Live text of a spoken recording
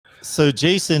So,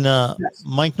 Jason, Yes.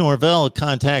 Mike Norvell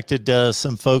contacted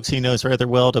some folks he knows rather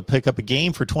well to pick up a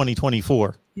game for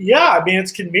 2024. Yeah, I mean,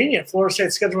 it's convenient. Florida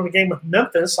State's scheduling a game with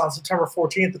Memphis on September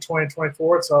 14th of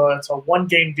 2024. It's a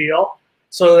one-game deal.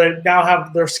 So they now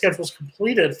have their schedules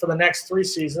completed for the next 3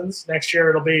 seasons. Next year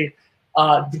it'll be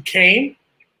Duquesne.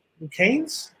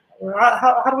 Duquesne's?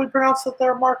 How do we pronounce it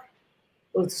there, Mark?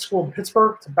 It's a school in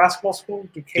Pittsburgh. It's a basketball school.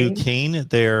 Duquesne.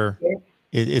 Duquesne,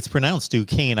 it's pronounced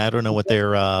Duquesne. I don't know what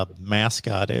their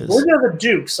mascot is. We're near the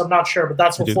Dukes. I'm not sure, but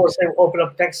that's what Florida State will open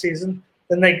up next season.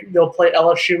 Then they'll play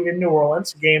LSU in New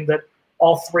Orleans, a game that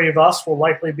all 3 of us will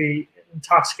likely be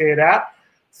intoxicated at,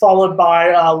 followed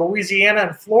by Louisiana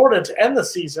and Florida to end the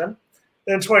season.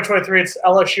 Then in 2023, it's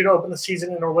LSU to open the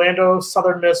season in Orlando,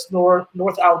 Southern Miss,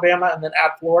 North Alabama, and then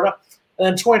at Florida. And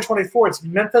then 2024, it's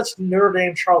Memphis, Notre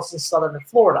Dame, Charleston Southern, and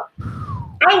Florida.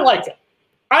 I like it.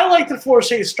 I like that Florida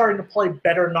State is starting to play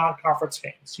better non-conference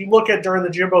games. You look at during the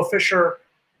Jimbo Fisher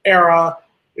era,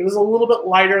 it was a little bit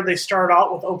lighter. They started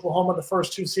out with Oklahoma the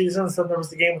first 2 seasons. Then there was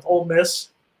the game with Ole Miss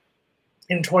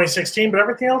in 2016. But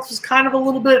everything else was kind of a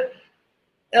little bit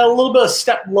a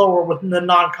step lower within the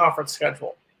non-conference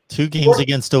schedule. 2 games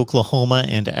against Oklahoma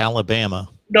and Alabama.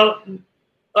 No,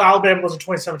 Alabama was in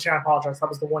 2017. I apologize. That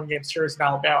was the 1-game series in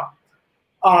Alabama.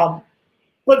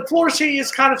 But Florida State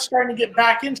is kind of starting to get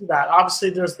back into that. Obviously,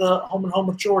 there's the home and home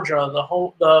with Georgia, the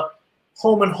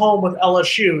home and home with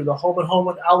LSU, the home and home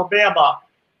with Alabama.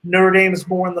 Notre Dame is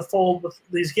more in the fold with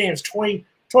these games.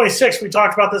 2026, we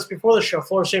talked about this before the show.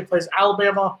 Florida State plays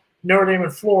Alabama, Notre Dame,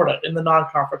 and Florida in the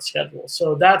non-conference schedule.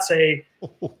 So that's a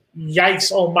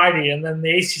yikes almighty. And then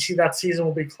the ACC that season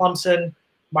will be Clemson,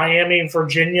 Miami, and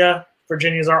Virginia.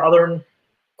 Virginia is our other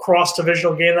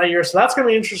cross-divisional game that year. So that's going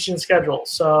to be an interesting schedule.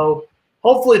 So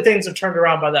hopefully things have turned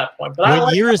around by that point. But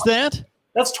what year is that?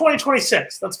 That's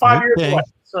 2026. That's 5 years away.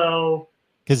 So,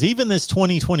 because even this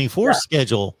 2024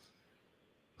 schedule,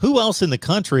 who else in the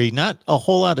country? Not a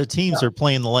whole lot of teams are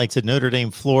playing the likes of Notre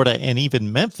Dame, Florida, and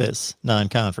even Memphis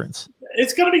non-conference.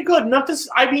 It's going to be good. Memphis.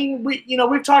 I mean,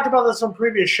 we've talked about this on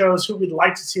previous shows. Who we'd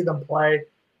like to see them play.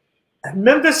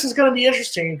 Memphis is going to be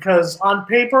interesting because on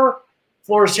paper,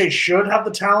 Florida State should have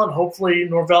the talent. Hopefully,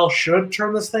 Norvell should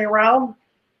turn this thing around.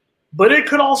 But it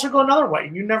could also go another way.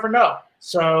 You never know.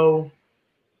 So,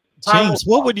 James,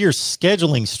 what would your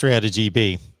scheduling strategy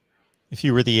be if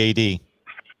you were the AD?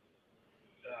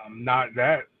 Not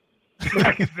that.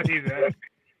 I can say that.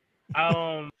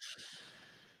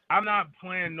 I'm not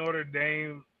playing Notre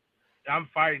Dame. I'm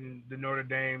fighting the Notre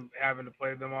Dame having to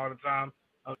play them all the time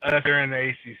unless they're in the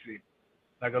ACC.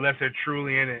 Like, unless they're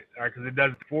truly in it, because it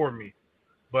does it for me.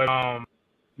 But,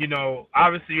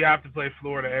 obviously you have to play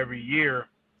Florida every year.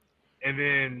 And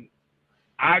then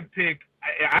I pick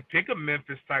a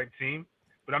Memphis-type team,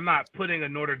 but I'm not putting a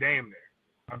Notre Dame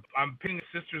there. I'm picking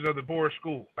Sisters of the Poor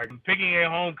School. Like, I'm picking a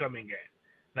homecoming game.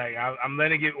 Like, I'm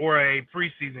letting it, or a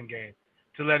preseason game,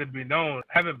 to let it be known.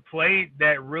 I haven't played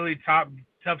that really tough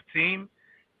team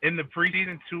in the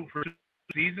preseason for 2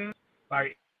 seasons.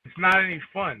 Like, it's not any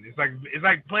fun. It's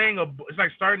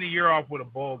like starting the year off with a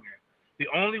bowl game. The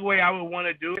only way I would want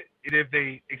to do it is if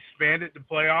they expanded the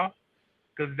playoff,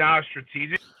 because now it's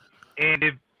strategic, and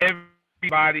if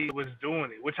everybody was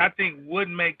doing it, which I think would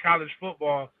make college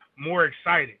football more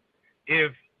exciting.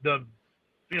 If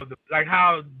like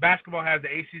how basketball has the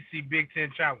ACC Big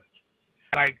Ten Challenge,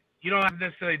 like, you don't have to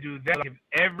necessarily do that. Like, if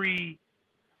every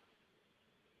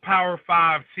Power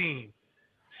 5 team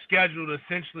scheduled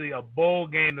essentially a bowl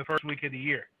game the first week of the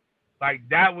year, like,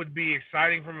 that would be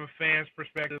exciting from a fan's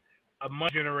perspective, a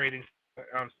money-generating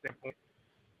standpoint,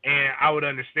 and I would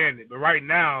understand it. But right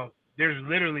now, there's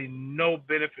literally no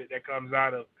benefit that comes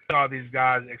out of all these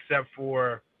guys except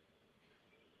for,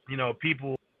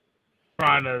 people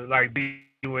trying to, like, be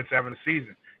what's having a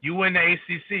season. You win the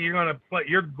ACC, you're going to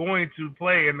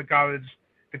play in the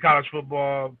college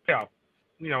football playoff.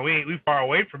 We far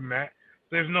away from that.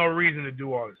 There's no reason to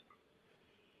do all this.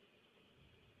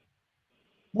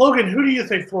 Logan, who do you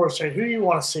think Florida State? Who do you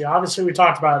want to see? Obviously, we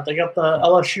talked about it. They got the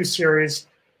LSU series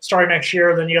starting next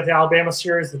year. Then you got the Alabama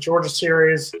series, the Georgia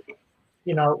series.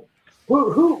 Who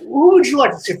would you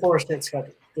like to see Florida State schedule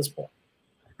at this point?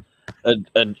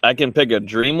 I can pick a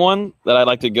dream one that I'd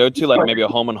like to go to, like maybe a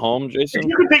home and home, Jason. If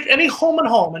you could pick any home and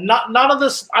home, and none of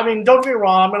this. I mean, don't get me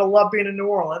wrong. I'm going to love being in New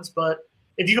Orleans, but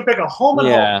if you could pick a home and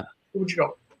home, who would you go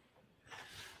with?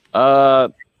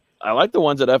 I like the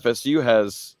ones that FSU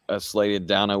has slated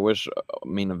down.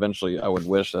 Eventually I would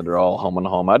wish that they're all home and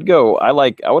home. I would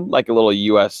like a little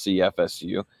USC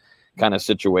FSU kind of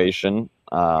situation.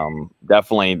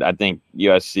 Definitely, I think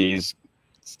USC's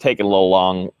taken a little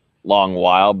long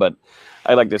while, but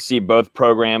I like to see both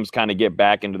programs kind of get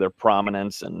back into their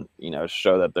prominence and,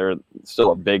 show that they're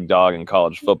still a big dog in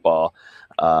college football.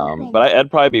 But I'd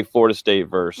probably be Florida State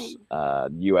versus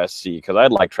USC, because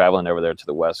I'd like traveling over there to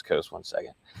the West Coast. One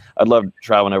second. I'd love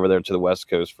traveling over there to the West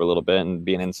Coast for a little bit, and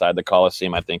being inside the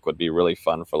Coliseum, I think, would be really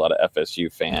fun for a lot of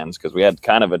FSU fans, because we had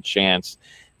kind of a chance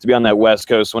to be on that West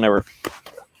Coast whenever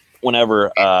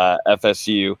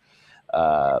FSU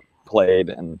played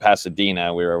in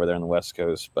Pasadena. We were over there on the West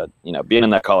Coast, but being in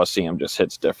that Coliseum just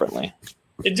hits differently.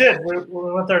 It did. We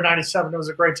went there in '97. It was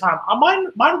a great time.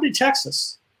 Mine would be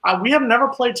Texas. We have never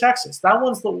played Texas. That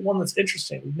one's the one that's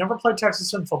interesting. We've never played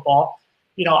Texas in football.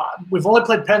 We've only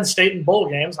played Penn State in bowl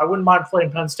games. I wouldn't mind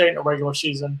playing Penn State in a regular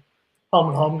season, home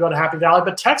and home, go to Happy Valley.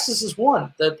 But Texas is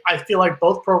one that I feel like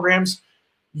both programs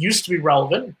used to be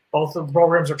relevant. Both of the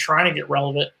programs are trying to get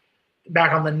relevant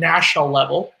back on the national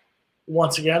level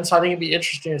once again. So I think it'd be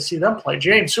interesting to see them play.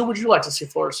 James, who would you like to see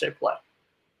Florida State play?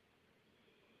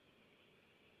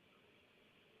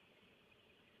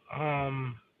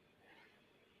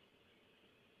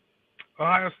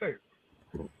 Ohio State.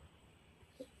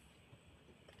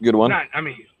 Good one.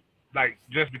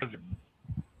 Just because they're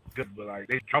good, but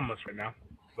they drum us right now.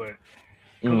 But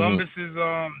Columbus is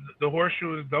the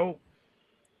horseshoe is dope,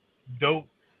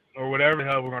 or whatever the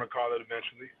hell we're gonna call it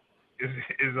eventually.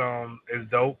 Is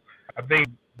dope. I think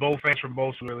both fans from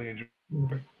both really enjoy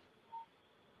it.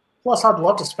 Plus, I'd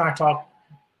love to smack talk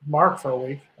Mark for a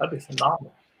week. That'd be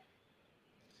phenomenal.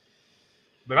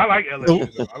 But I like LSU.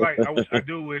 Though. I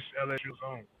do wish LSU was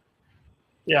home.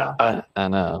 Yeah, I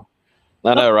know,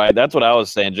 right? That's what I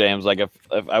was saying, James. Like, if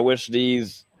I wish we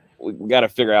got to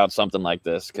figure out something like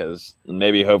this, because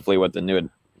maybe hopefully with the new,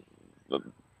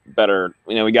 better,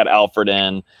 we got Alfred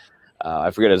in.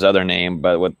 I forget his other name,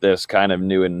 but with this kind of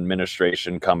new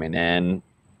administration coming in,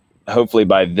 hopefully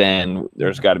by then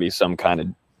there's got to be some kind of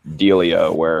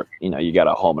dealio where you got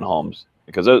a home and homes,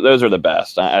 because those are the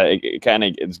best.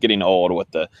 It's getting old with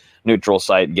the neutral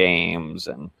site games,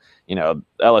 and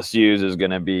LSU's is going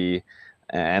to be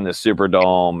in the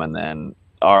Superdome, and then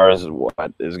ours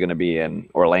is going to be in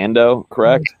Orlando,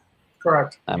 correct?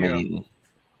 Correct. I mean,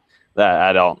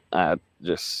 that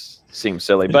just seems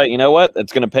silly, but you know what?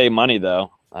 It's going to pay money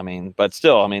though. I mean, but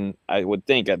still, I would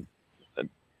think I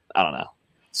don't know.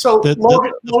 So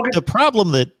the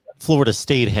problem that Florida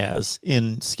State has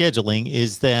in scheduling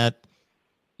is that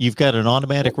you've got an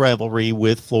automatic rivalry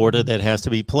with Florida that has to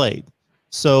be played.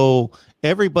 So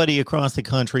everybody across the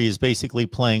country is basically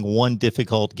playing one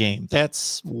difficult game.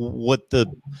 That's what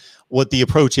the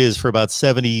approach is for about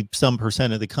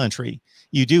 70% of the country.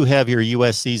 You do have your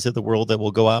USCs of the world that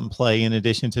will go out and play, in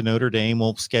addition to Notre Dame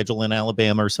will schedule in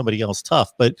Alabama or somebody else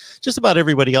tough. But just about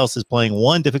everybody else is playing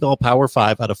one difficult Power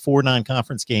 5 out of 4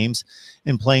 non-conference games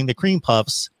and playing the cream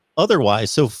puffs otherwise.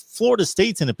 So Florida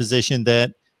State's in a position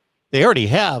that they already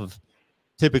have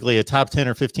typically a top 10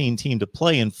 or 15 team to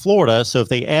play in Florida. So if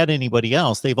they add anybody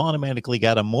else, they've automatically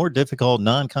got a more difficult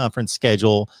non-conference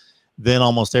schedule than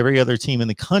almost every other team in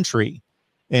the country.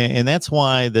 And that's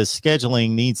why the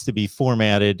scheduling needs to be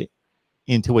formatted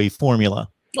into a formula.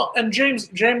 Well, and James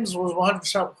was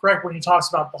 100% correct when he talks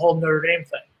about the whole Notre Dame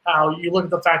thing. How you look at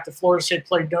the fact that Florida State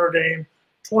played Notre Dame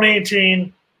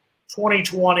 2018,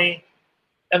 2020,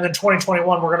 and then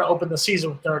 2021, we're going to open the season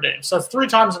with Notre Dame. So that's 3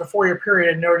 times in a 4-year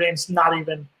period, and Notre Dame's not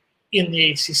even in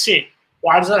the ACC.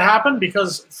 Why does that happen?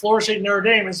 Because Florida State Notre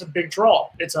Dame is a big draw.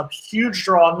 It's a huge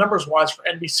draw numbers-wise for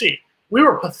NBC. We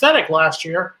were pathetic last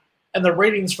year, and the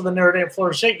ratings for the Notre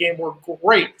Dame-Florida State game were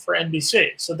great for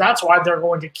NBC. So that's why they're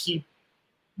going to keep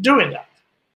doing that.